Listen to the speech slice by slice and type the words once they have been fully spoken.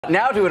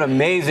Now to an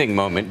amazing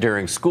moment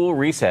during school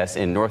recess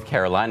in North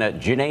Carolina.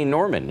 Janae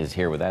Norman is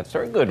here with that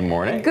story. Good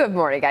morning. Good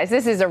morning, guys.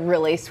 This is a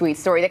really sweet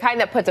story, the kind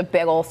that puts a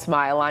big old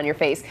smile on your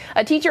face.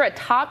 A teacher at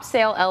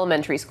Topsail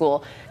Elementary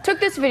School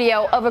took this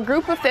video of a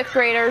group of fifth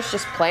graders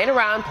just playing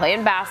around,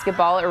 playing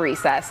basketball at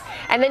recess.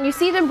 And then you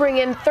see them bring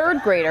in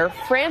third grader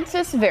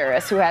Francis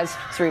Veras, who has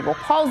cerebral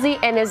palsy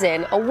and is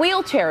in a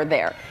wheelchair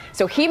there.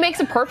 So he makes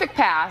a perfect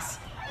pass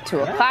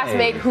to a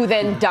classmate who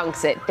then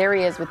dunks it. There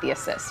he is with the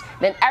assist.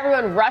 Then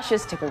everyone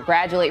rushes to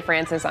congratulate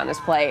Francis on his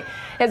play.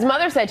 His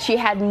mother said she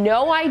had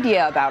no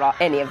idea about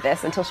any of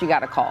this until she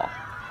got a call.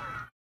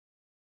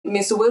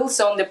 Miss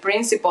Wilson, the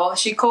principal,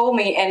 she called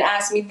me and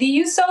asked me, "Did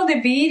you saw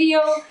the video?"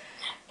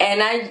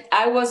 And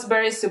I was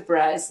very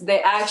surprised.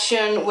 The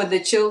action with the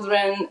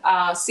children,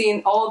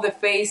 seeing all the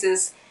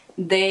faces,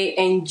 they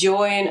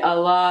enjoying a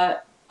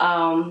lot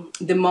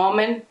the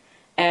moment,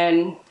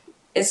 and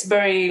it's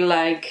very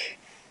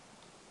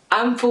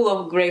I'm full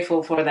of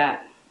grateful for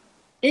that.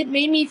 It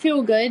made me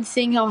feel good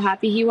seeing how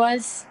happy he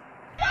was.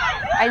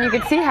 And you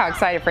could see how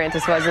excited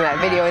Francis was in that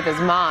video with his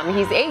mom.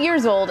 He's 8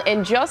 years old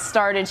and just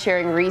started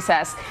sharing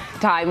recess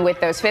time with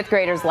those fifth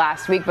graders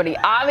last week, but he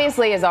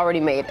obviously has already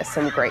made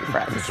some great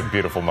friends. It's a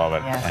beautiful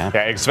moment.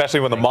 Yeah, especially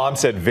when the mom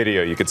said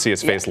video, you could see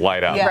his face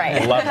light up. Yeah.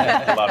 Right. Loved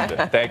it. Loved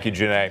it. Thank you,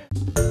 Janae.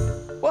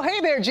 Well,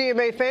 hey there,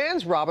 GMA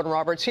fans. Robin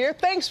Roberts here.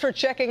 Thanks for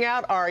checking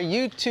out our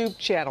YouTube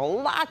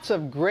channel. Lots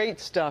of great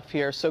stuff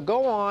here. So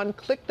go on,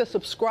 click the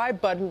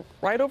subscribe button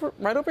right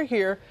over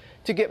here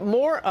to get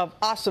more of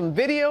awesome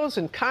videos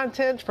and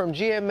content from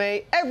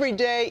GMA every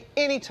day,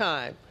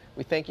 anytime.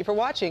 We thank you for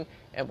watching,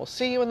 and we'll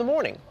see you in the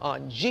morning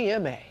on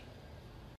GMA.